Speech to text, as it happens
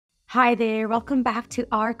Hi there, welcome back to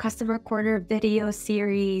our Customer Corner video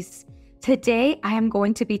series. Today, I am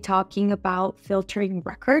going to be talking about filtering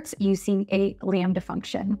records using a Lambda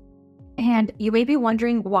function. And you may be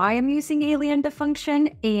wondering why I'm using a Lambda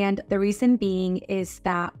function, and the reason being is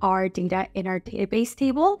that our data in our database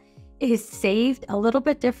table is saved a little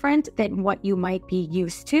bit different than what you might be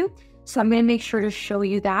used to. So I'm going to make sure to show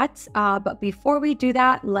you that. But before we do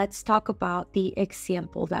that, let's talk about the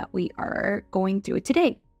example that we are going through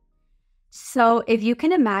today. So if you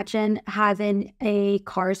can imagine having a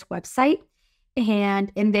car's website, and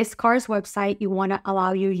in this car's website, you want to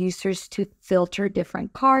allow your users to filter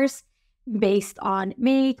different cars based on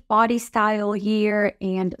make, body style, year,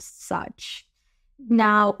 and such.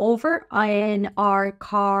 Now, over in our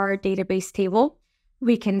car database table,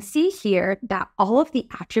 we can see here that all of the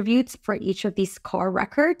attributes for each of these car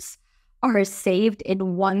records are saved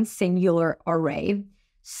in one singular array.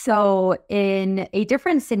 So in a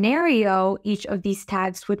different scenario, each of these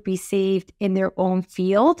tags would be saved in their own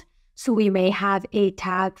field. So we may have a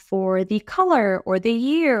tag for the color or the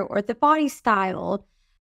year or the body style.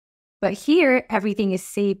 But here, everything is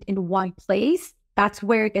saved in one place. That's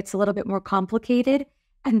where it gets a little bit more complicated.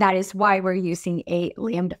 And that is why we're using a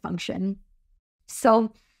Lambda function.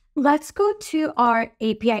 So let's go to our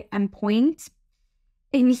API endpoint.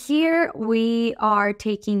 In here, we are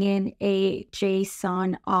taking in a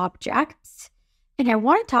JSON object. And I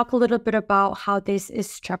want to talk a little bit about how this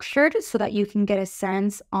is structured so that you can get a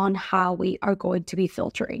sense on how we are going to be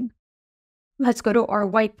filtering. Let's go to our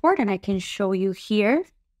whiteboard and I can show you here.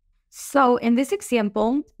 So in this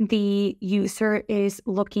example, the user is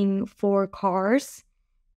looking for cars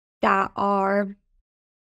that are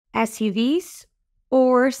SUVs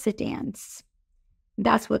or sedans.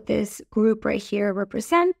 That's what this group right here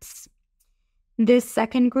represents. This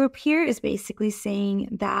second group here is basically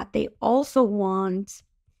saying that they also want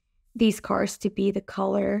these cars to be the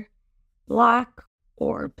color black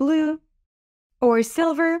or blue or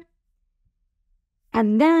silver.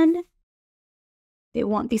 And then they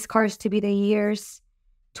want these cars to be the years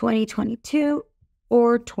 2022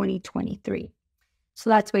 or 2023. So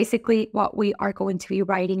that's basically what we are going to be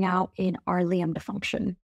writing out in our Lambda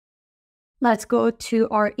function. Let's go to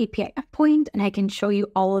our API endpoint and I can show you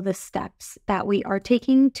all of the steps that we are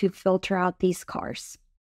taking to filter out these cars.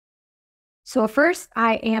 So first,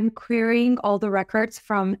 I am querying all the records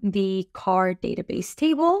from the car database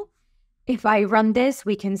table. If I run this,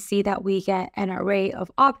 we can see that we get an array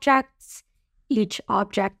of objects. Each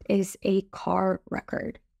object is a car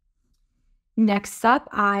record. Next up,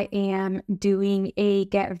 I am doing a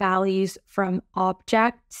get values from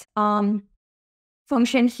object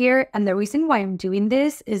function here. And the reason why I'm doing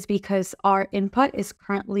this is because our input is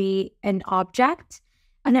currently an object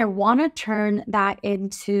and I want to turn that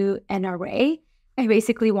into an array. I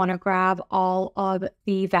basically want to grab all of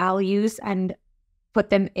the values and put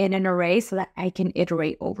them in an array so that I can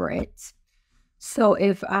iterate over it. So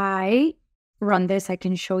if I run this, I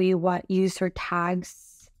can show you what user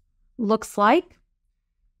tags looks like.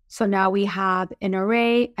 So now we have an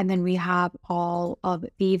array and then we have all of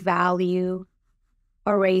the value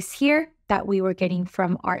arrays here that we were getting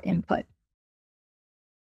from our input.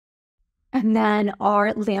 And then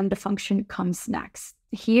our Lambda function comes next.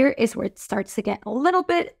 Here is where it starts to get a little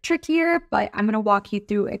bit trickier, but I'm going to walk you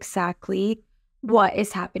through exactly what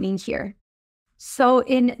is happening here. So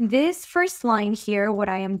in this first line here, what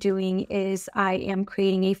I am doing is I am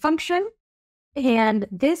creating a function, and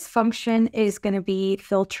this function is going to be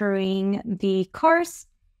filtering the cars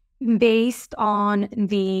based on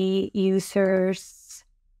the user's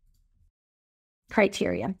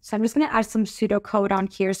criteria. So I'm just going to add some pseudo code on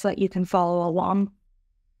here so that you can follow along.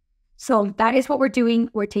 So that is what we're doing.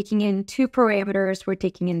 We're taking in two parameters. We're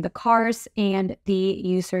taking in the cars and the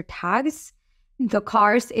user tags. The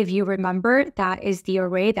cars, if you remember, that is the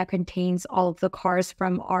array that contains all of the cars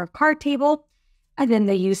from our car table. And then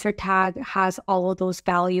the user tag has all of those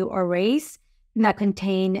value arrays that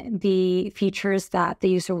contain the features that the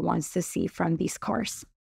user wants to see from these cars.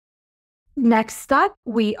 Next up,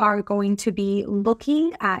 we are going to be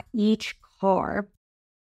looking at each car.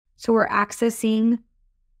 So we're accessing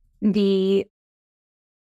the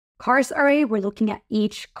cars array. We're looking at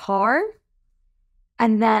each car.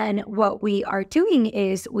 And then what we are doing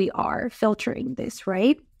is we are filtering this,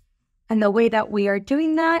 right? And the way that we are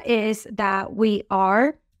doing that is that we're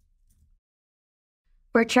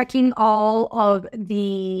checking all of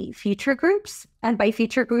the feature groups. And by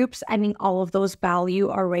feature groups, I mean all of those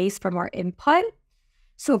value arrays from our input.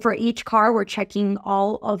 So for each car, we're checking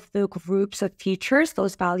all of the groups of features,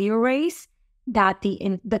 those value arrays that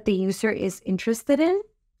the user is interested in.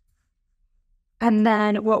 And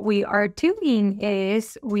then what we are doing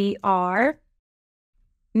is we are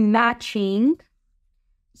matching.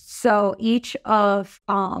 So each of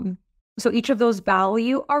those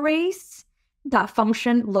value arrays, that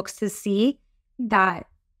function looks to see that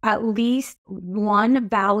at least one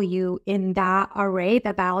value in that array,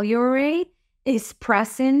 the value array, is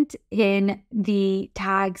present in the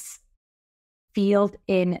tags field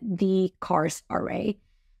in the cars array.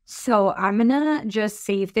 So I'm gonna just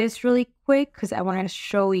save this really quick because I want to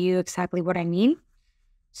show you exactly what I mean.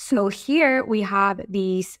 So here we have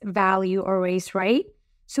these value arrays, right?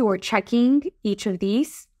 So we're checking each of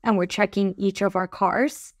these and we're checking each of our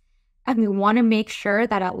cars. And we want to make sure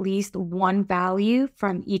that at least one value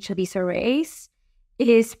from each of these arrays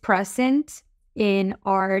is present in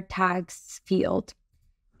our tags field.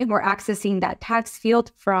 And we're accessing that tags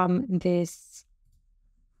field from this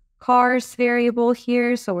cars variable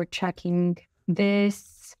here. So we're checking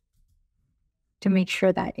this to make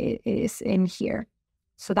sure that it is in here.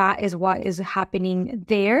 So that is what is happening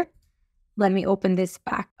there. Let me open this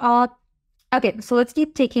back up. Okay, so let's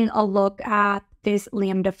keep taking a look at this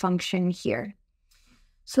Lambda function here.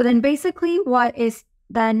 So then basically what is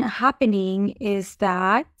then happening is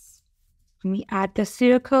that, let me add the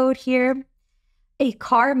pseudocode here. A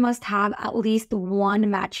car must have at least one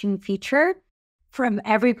matching feature from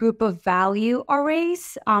every group of value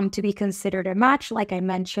arrays to be considered a match, like I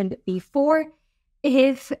mentioned before.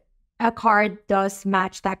 If a car does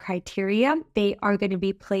match that criteria, they are going to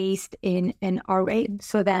be placed in an array.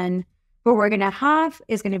 So then what we're going to have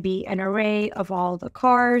is going to be an array of all the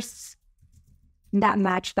cars that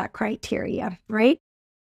match that criteria, right?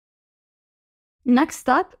 Next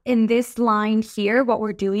up in this line here, what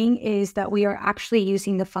we're doing is that we are actually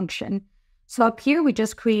using the function. So up here, we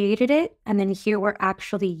just created it, and then here we're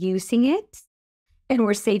actually using it, and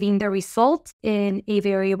we're saving the result in a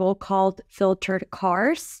variable called filtered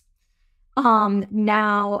cars.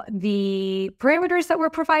 Now the parameters that we're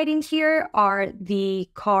providing here are the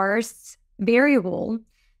cars variable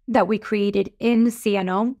that we created in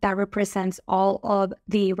Xano that represents all of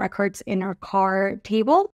the records in our car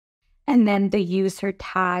table, and then the user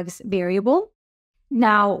tags variable.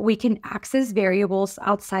 Now we can access variables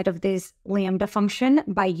outside of this Lambda function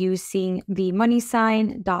by using the money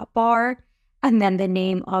sign .bar and then the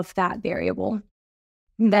name of that variable.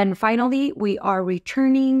 And then finally, we are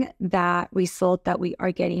returning that result that we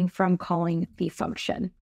are getting from calling the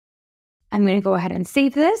function. I'm going to go ahead and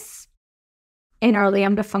save this. In our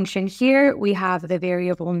Lambda function here, we have the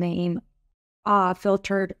variable name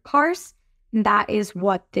filtered cars. That is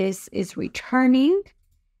what this is returning.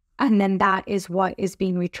 And then that is what is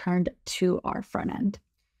being returned to our front end.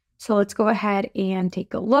 So let's go ahead and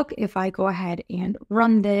take a look. If I go ahead and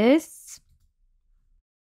run this,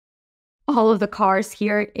 all of the cars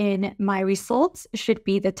here in my results should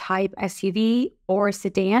be the type SUV or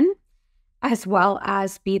sedan, as well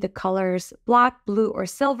as be the colors black, blue, or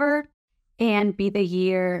silver, and be the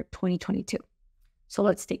year 2022. So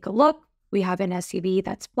let's take a look. We have an SUV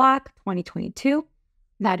that's black, 2022.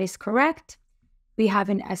 That is correct. We have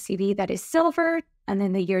an SUV that is silver, and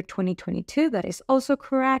then the year 2022, that is also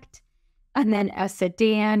correct. And then a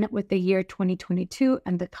sedan with the year 2022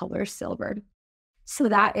 and the color silver. So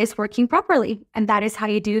that is working properly. And that is how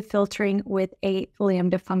you do filtering with a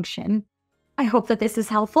Lambda function. I hope that this is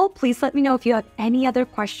helpful. Please let me know if you have any other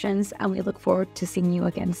questions, and we look forward to seeing you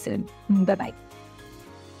again soon. Bye-bye.